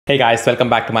Hey guys, welcome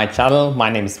back to my channel. My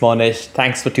name is Monish.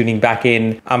 Thanks for tuning back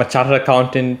in. I'm a chartered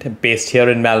accountant based here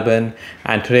in Melbourne,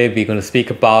 and today we're going to speak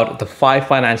about the 5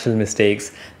 financial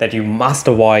mistakes that you must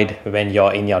avoid when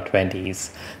you're in your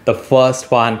 20s. The first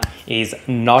one is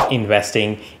not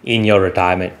investing in your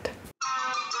retirement.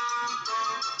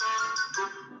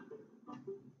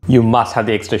 You must have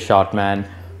the extra shot, man.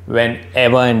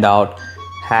 Whenever in doubt,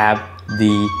 have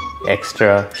the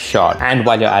extra shot. And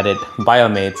while you're at it, buy your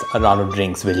mates a round of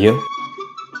drinks, will you?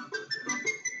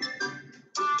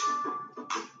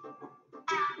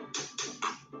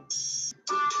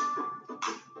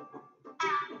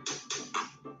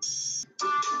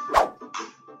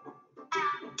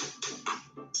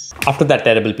 After that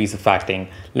terrible piece of facting,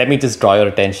 let me just draw your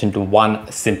attention to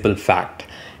one simple fact.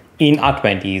 In our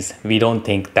 20s, we don't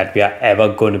think that we are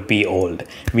ever going to be old.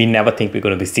 We never think we're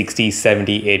going to be 60,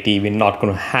 70, 80. We're not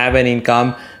going to have an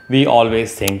income. We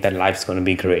always think that life's going to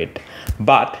be great.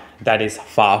 But that is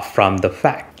far from the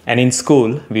fact. And in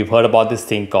school, we've heard about this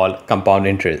thing called compound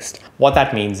interest. What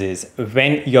that means is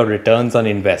when your returns on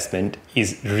investment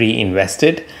is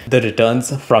reinvested, the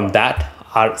returns from that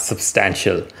are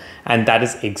substantial. And that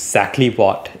is exactly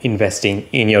what investing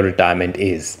in your retirement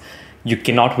is. You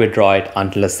cannot withdraw it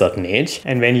until a certain age.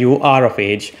 And when you are of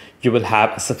age, you will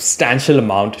have a substantial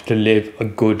amount to live a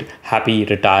good, happy,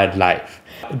 retired life.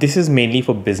 This is mainly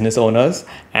for business owners,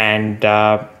 and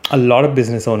a lot of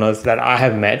business owners that I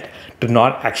have met do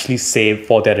not actually save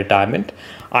for their retirement.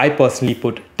 I personally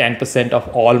put 10% of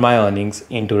all my earnings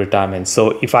into retirement.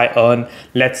 So if I earn,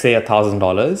 let's say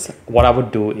 $1,000, what I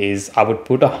would do is I would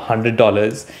put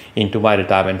 $100 into my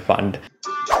retirement fund.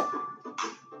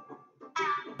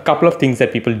 A couple of things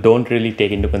that people don't really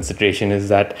take into consideration is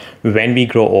that when we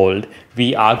grow old,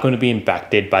 we are going to be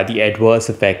impacted by the adverse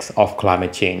effects of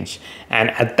climate change.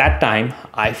 And at that time,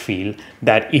 I feel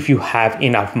that if you have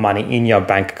enough money in your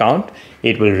bank account,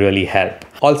 it will really help.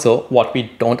 Also, what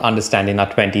we don't understand in our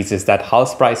 20s is that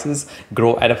house prices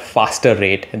grow at a faster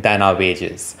rate than our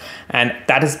wages. And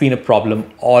that has been a problem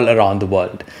all around the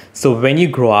world. So when you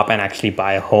grow up and actually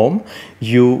buy a home,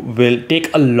 you will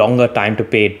take a longer time to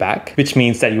pay it back, which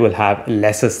means that you will have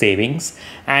lesser savings.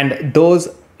 And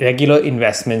those regular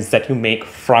investments that you make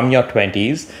from your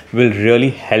 20s will really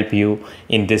help you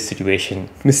in this situation.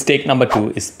 Mistake number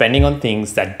 2 is spending on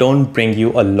things that don't bring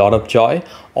you a lot of joy,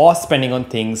 or spending on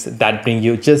things that bring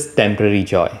you just temporary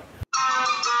joy.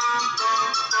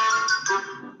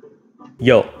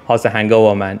 Yo, how's the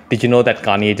hangover, man? Did you know that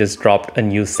Kanye just dropped a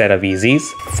new set of Yeezys?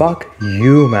 Fuck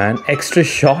you, man. Extra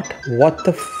shot? What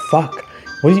the fuck?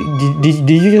 Did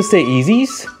you just say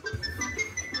Yeezys?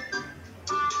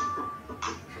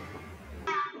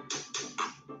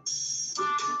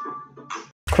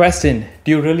 Question,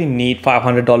 do you really need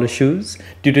 $500 shoes?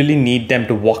 Do you really need them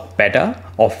to walk better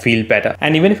or feel better?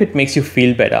 And even if it makes you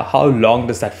feel better, how long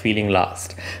does that feeling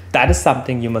last? That is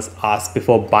something you must ask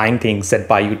before buying things that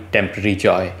buy you temporary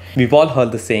joy. We've all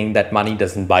heard the saying that money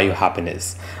doesn't buy you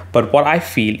happiness. But what I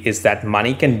feel is that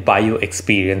money can buy you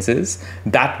experiences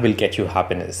that will get you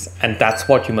happiness. And that's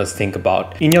what you must think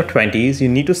about. In your 20s, you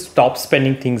need to stop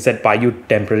spending things that buy you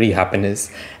temporary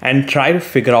happiness and try to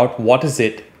figure out what is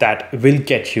it that will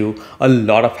get you a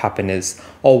lot of happiness,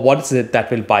 or what is it that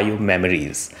will buy you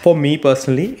memories. For me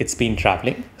personally, it's been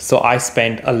traveling. So I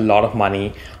spend a lot of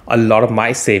money, a lot of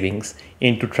my savings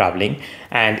into traveling.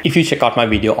 And if you check out my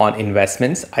video on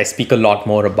investments, I speak a lot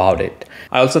more about it.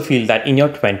 I also feel that in your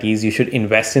 20s, you should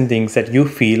invest in things that you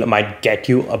feel might get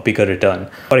you a bigger return.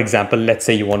 For example, let's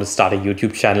say you want to start a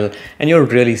YouTube channel and you're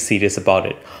really serious about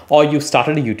it. Or you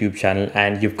started a YouTube channel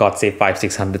and you've got, say,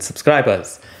 500-600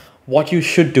 subscribers. What you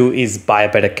should do is buy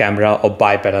a better camera, or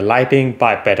buy better lighting,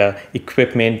 buy better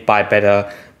equipment, buy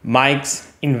better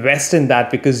mics. Invest in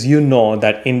that, because you know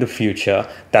that in the future,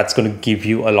 that's going to give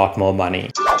you a lot more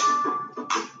money.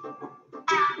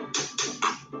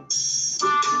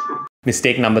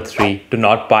 Mistake number 3, do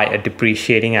not buy a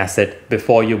depreciating asset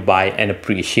before you buy an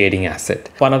appreciating asset.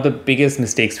 One of the biggest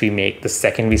mistakes we make the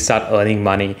second we start earning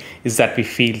money is that we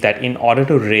feel that in order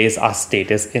to raise our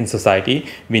status in society,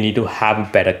 we need to have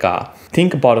a better car.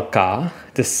 Think about a car.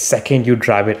 The second you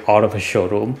drive it out of a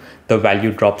showroom, the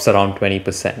value drops around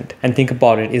 20%. And think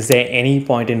about it, is there any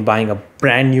point in buying a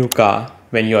brand new car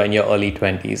when you're in your early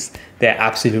 20s? There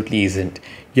absolutely isn't.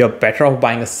 You're better off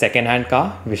buying a second-hand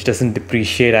car, which doesn't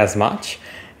depreciate as much,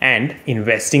 and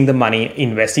investing the money,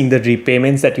 investing the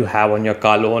repayments that you have on your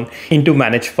car loan into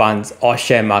managed funds or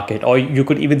share market, or you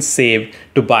could even save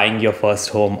to buying your first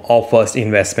home or first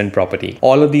investment property.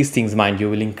 All of these things, mind you,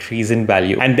 will increase in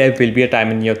value, and there will be a time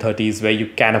in your 30s where you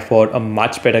can afford a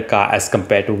much better car as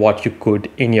compared to what you could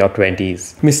in your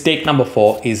 20s. Mistake number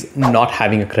 4 is not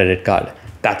having a credit card.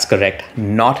 That's correct,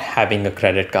 not having a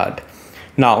credit card.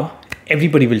 Now,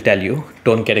 everybody will tell you,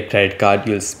 don't get a credit card,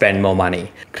 you'll spend more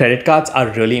money. Credit cards are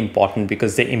really important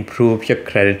because they improve your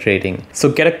credit rating.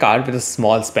 So get a card with a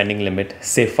small spending limit,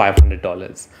 say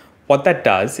 $500. What that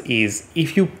does is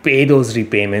if you pay those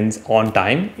repayments on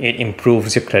time, it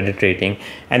improves your credit rating.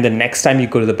 And the next time you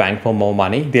go to the bank for more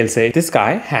money, they'll say, this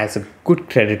guy has a good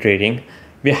credit rating,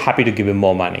 we're happy to give him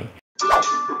more money.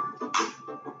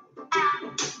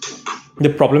 The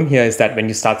problem here is that when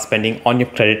you start spending on your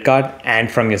credit card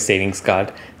and from your savings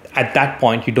card, at that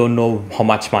point, you don't know how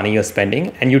much money you're spending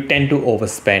and you tend to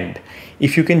overspend.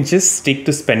 If you can just stick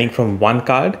to spending from one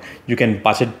card, you can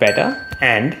budget better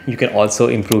and you can also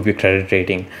improve your credit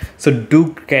rating. So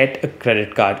do get a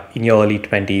credit card in your early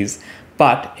 20s,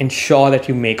 but ensure that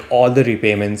you make all the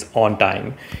repayments on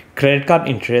time. Credit card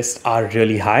interests are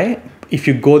really high. If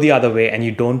you go the other way and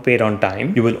you don't pay it on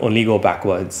time, you will only go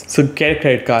backwards. So get a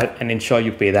credit card and ensure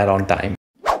you pay that on time.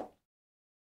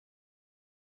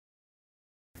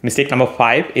 Mistake number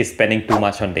 5 is spending too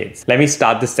much on dates. Let me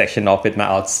start this section off with my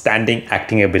outstanding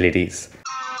acting abilities.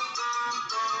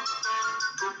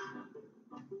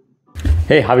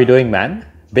 Hey, how you doing, man?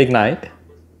 Big night?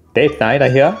 Date night, I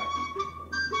hear?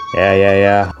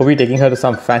 Yeah. Hope you're taking her to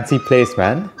some fancy place,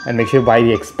 man. And make sure you buy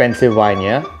the expensive wine,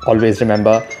 yeah? Always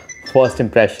remember, first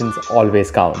impressions always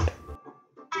count.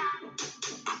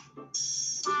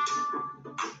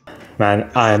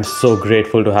 Man, I am so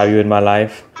grateful to have you in my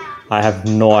life. I have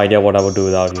no idea what I would do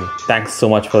without you. Thanks so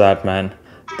much for that, man.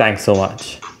 Thanks so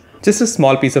much. Just a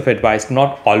small piece of advice,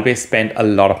 not always spend a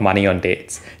lot of money on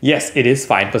dates. Yes, it is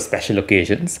fine for special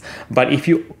occasions, but if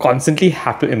you constantly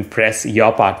have to impress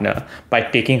your partner by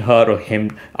taking her or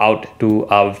him out to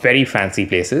very fancy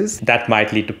places, that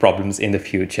might lead to problems in the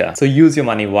future. So use your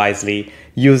money wisely,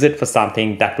 use it for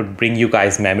something that would bring you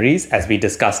guys memories, as we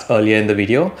discussed earlier in the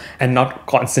video, and not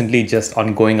constantly just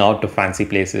on going out to fancy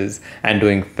places and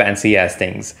doing fancy ass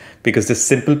things, because the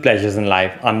simple pleasures in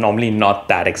life are normally not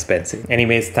that expensive.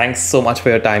 Anyways, thanks so much for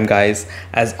your time, guys.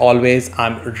 As always,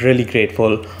 I'm really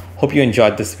grateful. Hope you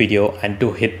enjoyed this video, and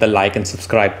do hit the like and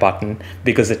subscribe button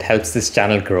because it helps this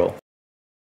channel grow.